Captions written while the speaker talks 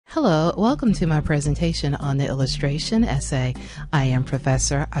Hello, welcome to my presentation on the illustration essay. I am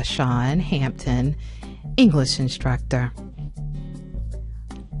Professor Ashawn Hampton, English instructor.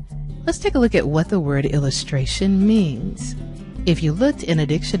 Let's take a look at what the word illustration means. If you looked in a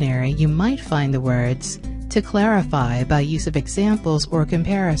dictionary, you might find the words to clarify by use of examples or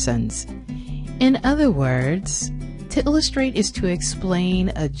comparisons. In other words, to illustrate is to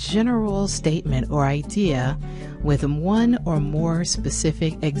explain a general statement or idea with one or more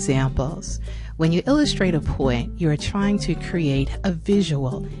specific examples. When you illustrate a point, you are trying to create a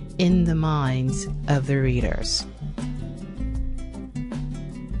visual in the minds of the readers.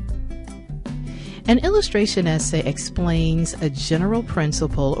 An illustration essay explains a general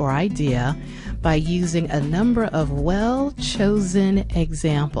principle or idea by using a number of well-chosen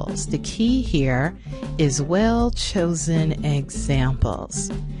examples. The key here is well-chosen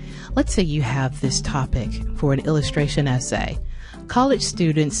examples. Let's say you have this topic for an illustration essay. College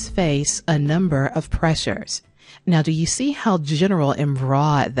students face a number of pressures. Now, do you see how general and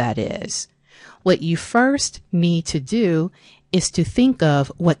broad that is? What you first need to do is to think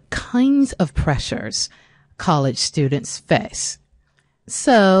of what kinds of pressures college students face.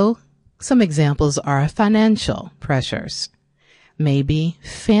 So, some examples are financial pressures, maybe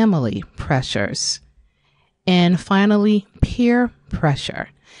family pressures, and finally, peer pressure.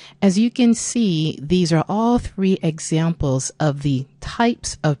 As you can see, these are all three examples of the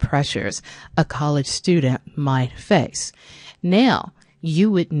types of pressures a college student might face. Now,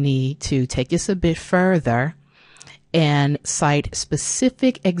 you would need to take this a bit further and cite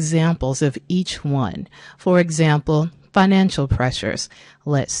specific examples of each one. For example, financial pressures.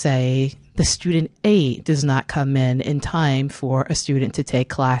 Let's say the student A does not come in time for a student to take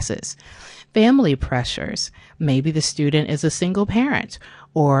classes. Family pressures. Maybe the student is a single parent,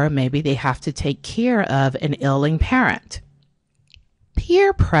 or maybe they have to take care of an ailing parent.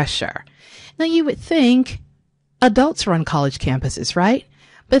 Peer pressure. Now you would think adults are on college campuses, right?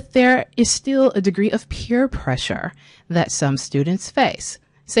 But there is still a degree of peer pressure that some students face.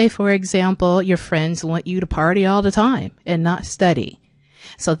 Say, for example, your friends want you to party all the time and not study.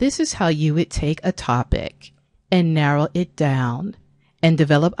 So this is how you would take a topic and narrow it down and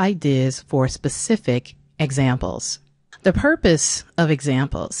develop ideas for specific examples. The purpose of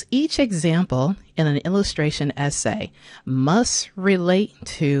examples. Each example in an illustration essay must relate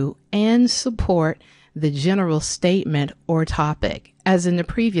to and support the general statement or topic, as in the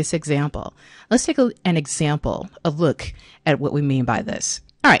previous example. Let's take an example, a look at what we mean by this.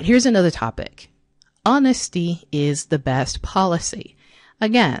 All right, here's another topic. Honesty is the best policy.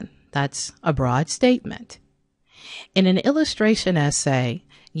 Again, that's a broad statement. In an illustration essay,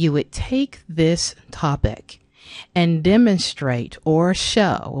 you would take this topic and demonstrate or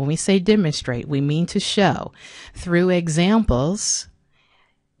show. When we say demonstrate, we mean to show through examples,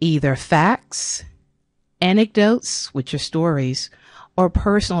 either facts, anecdotes, which are stories, or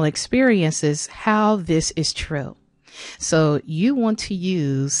personal experiences, how this is true. So you want to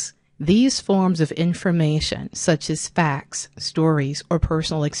use these forms of information, such as facts, stories, or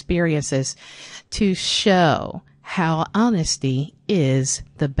personal experiences, to show how honesty is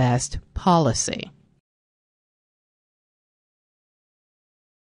the best policy.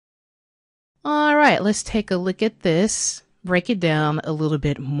 All right, let's take a look at this, break it down a little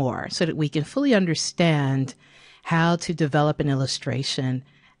bit more so that we can fully understand how to develop an illustration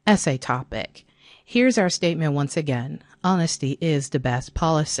essay topic. Here's our statement once again. Honesty is the best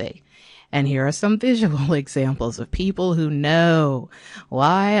policy. And here are some visual examples of people who know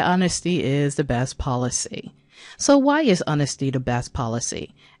why honesty is the best policy. So why is honesty the best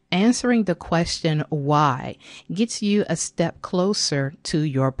policy? Answering the question why gets you a step closer to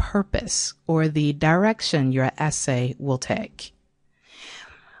your purpose or the direction your essay will take.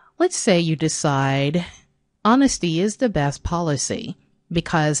 Let's say you decide honesty is the best policy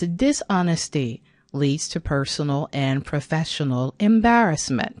because dishonesty leads to personal and professional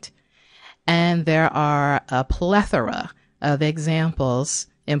embarrassment. And there are a plethora of examples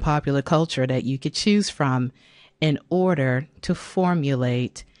in popular culture that you could choose from in order to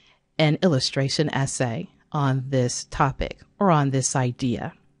formulate an illustration essay on this topic or on this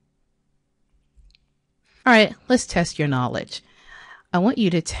idea. All right, let's test your knowledge. I want you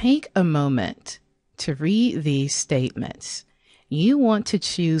to take a moment to read these statements. You want to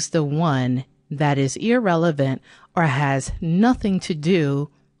choose the one that is irrelevant or has nothing to do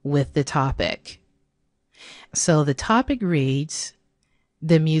with the topic. So the topic reads,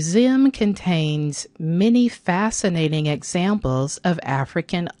 the museum contains many fascinating examples of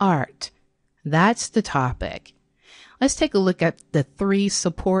African art. That's the topic. Let's take a look at the three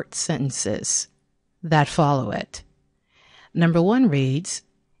support sentences that follow it. Number one reads,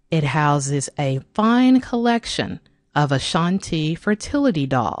 It houses a fine collection of Ashanti fertility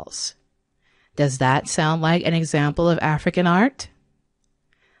dolls. Does that sound like an example of African art?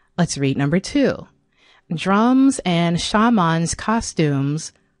 Let's read number 2. Drums and shamans'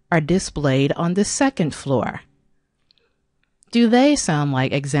 costumes are displayed on the second floor. Do they sound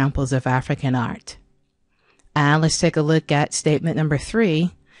like examples of African art? And let's take a look at statement number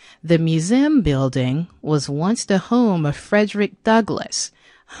 3. The museum building was once the home of Frederick Douglass.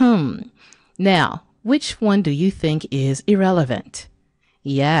 Now, which one do you think is irrelevant?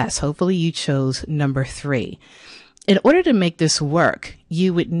 Yes, hopefully you chose number 3. In order to make this work,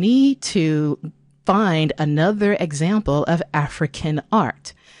 you would need to find another example of African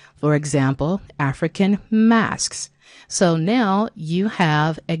art. For example, African masks. So now you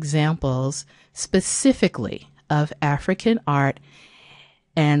have examples specifically of African art,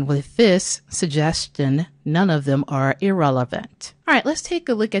 and with this suggestion, none of them are irrelevant. All right, let's take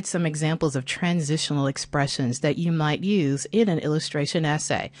a look at some examples of transitional expressions that you might use in an illustration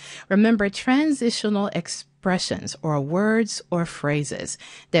essay. Remember, transitional expressions are words or phrases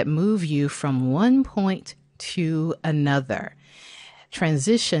that move you from one point to another.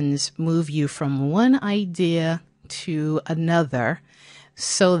 Transitions move you from one idea to another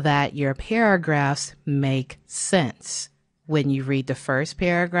so that your paragraphs make sense. When you read the first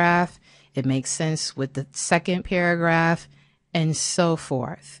paragraph, it makes sense with the second paragraph, and so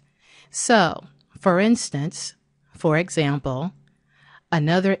forth. So, for example,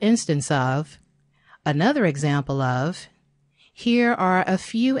 another example of, here are a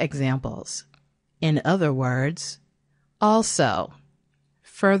few examples. In other words, also,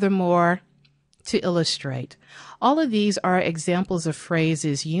 furthermore, to illustrate. All of these are examples of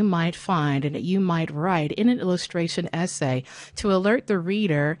phrases you might find and that you might write in an illustration essay to alert the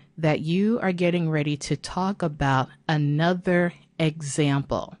reader that you are getting ready to talk about another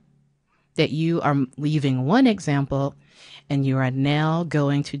example, that you are leaving one example and you are now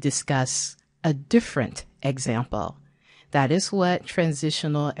going to discuss a different example. That is what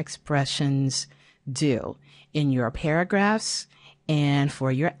transitional expressions do in your paragraphs and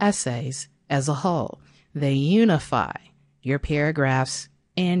for your essays as a whole. They unify your paragraphs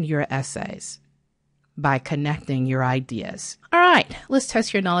and your essays by connecting your ideas. All right, let's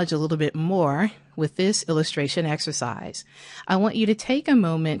test your knowledge a little bit more with this illustration exercise. I want you to take a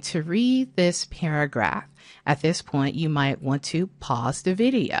moment to read this paragraph. At this point, you might want to pause the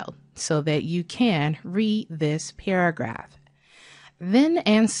video so that you can read this paragraph. Then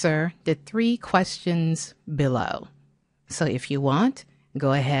answer the 3 questions below. So if you want,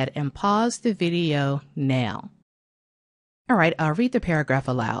 go ahead and pause the video now. All right, I'll read the paragraph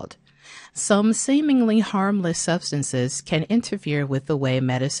aloud. Some seemingly harmless substances can interfere with the way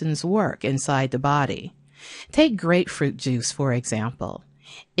medicines work inside the body. Take grapefruit juice, for example.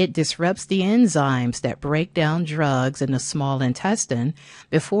 It disrupts the enzymes that break down drugs in the small intestine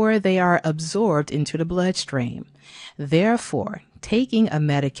before they are absorbed into the bloodstream. Therefore, taking a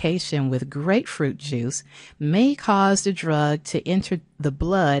medication with grapefruit juice may cause the drug to enter the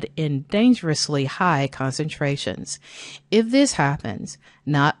blood in dangerously high concentrations. If this happens,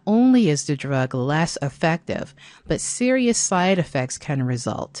 not only is the drug less effective, but serious side effects can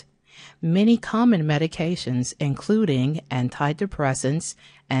result. Many common medications, including antidepressants,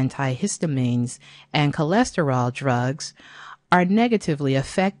 antihistamines, and cholesterol drugs, are negatively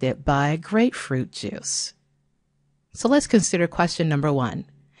affected by grapefruit juice. So let's consider question number 1.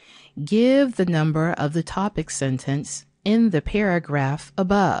 Give the number of the topic sentence in the paragraph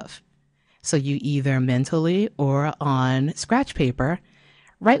above. So you either mentally or on scratch paper,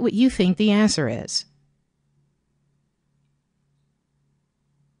 write what you think the answer is.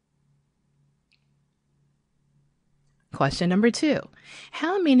 Question number 2.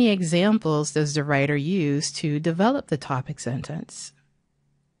 How many examples does the writer use to develop the topic sentence?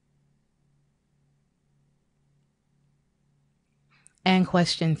 And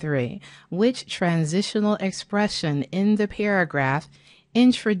question 3. Which transitional expression in the paragraph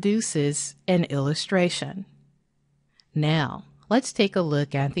introduces an illustration? Now, let's take a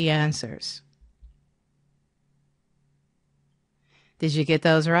look at the answers. Did you get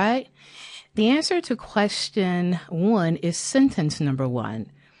those right? The answer to question 1 is sentence number 1.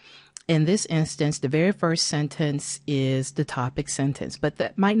 In this instance, the very first sentence is the topic sentence, but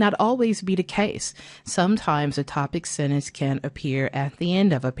that might not always be the case. Sometimes a topic sentence can appear at the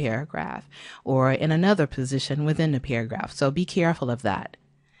end of a paragraph or in another position within the paragraph, so be careful of that.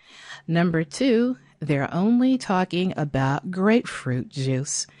 Number 2, they're only talking about grapefruit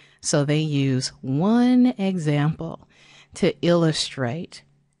juice, so they use one example to illustrate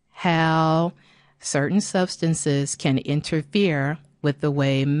how certain substances can interfere with the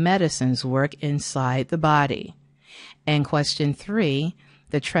way medicines work inside the body. And question 3,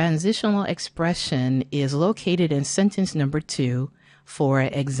 the transitional expression is located in sentence number 2, for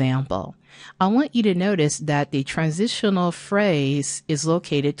example. I want you to notice that the transitional phrase is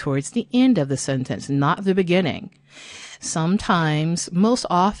located towards the end of the sentence, not the beginning. Sometimes, most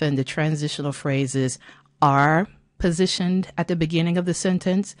often, the transitional phrases are positioned at the beginning of the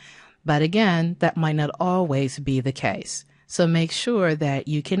sentence, but again, that might not always be the case. So make sure that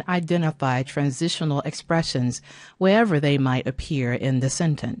you can identify transitional expressions wherever they might appear in the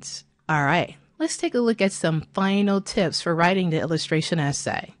sentence. All right, let's take a look at some final tips for writing the illustration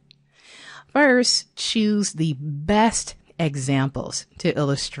essay. First, choose the best examples to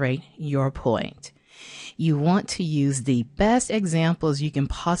illustrate your point. You want to use the best examples you can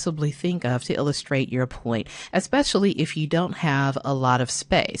possibly think of to illustrate your point, especially if you don't have a lot of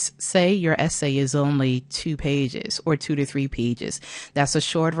space. Say your essay is only 2 pages or 2 to 3 pages. That's a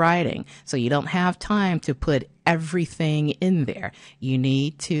short writing, so you don't have time to put everything in there. You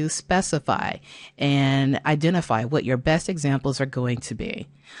need to specify and identify what your best examples are going to be.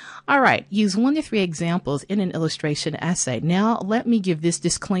 All right, use 1 to 3 examples in an illustration essay. Now, let me give this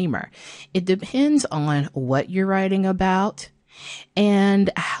disclaimer. It depends on what you're writing about and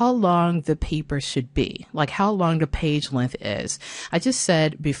how long the paper should be, like how long the page length is. I just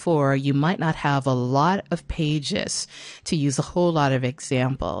said before, you might not have a lot of pages to use a whole lot of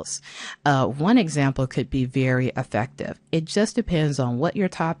examples. One example could be very effective. It just depends on what your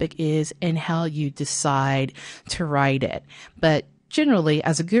topic is and how you decide to write it. But generally,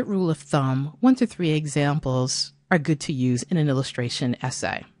 as a good rule of thumb, 1 to 3 examples are good to use in an illustration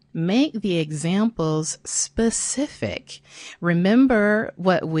essay. Make the examples specific. Remember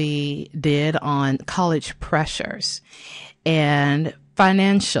what we did on college pressures, and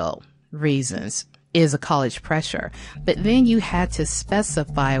financial reasons is a college pressure. But then you had to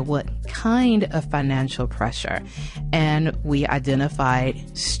specify what kind of financial pressure. And we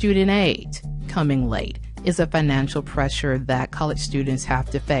identified student aid coming late is a financial pressure that college students have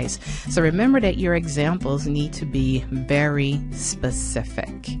to face. So remember that your examples need to be very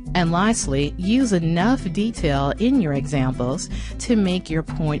specific. And lastly, use enough detail in your examples to make your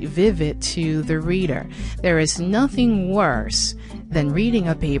point vivid to the reader. There is nothing worse than reading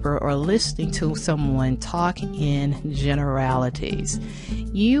a paper or listening to someone talk in generalities.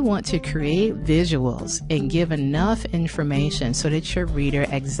 You want to create visuals and give enough information so that your reader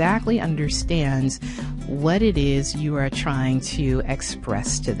exactly understands what it is you are trying to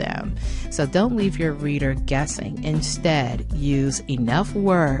express to them. So don't leave your reader guessing. Instead, use enough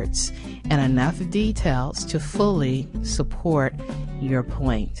words and enough details to fully support your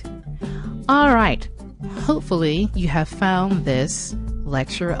point. All right. Hopefully you have found this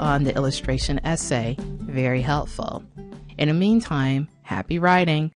lecture on the illustration essay very helpful. In the meantime, happy writing.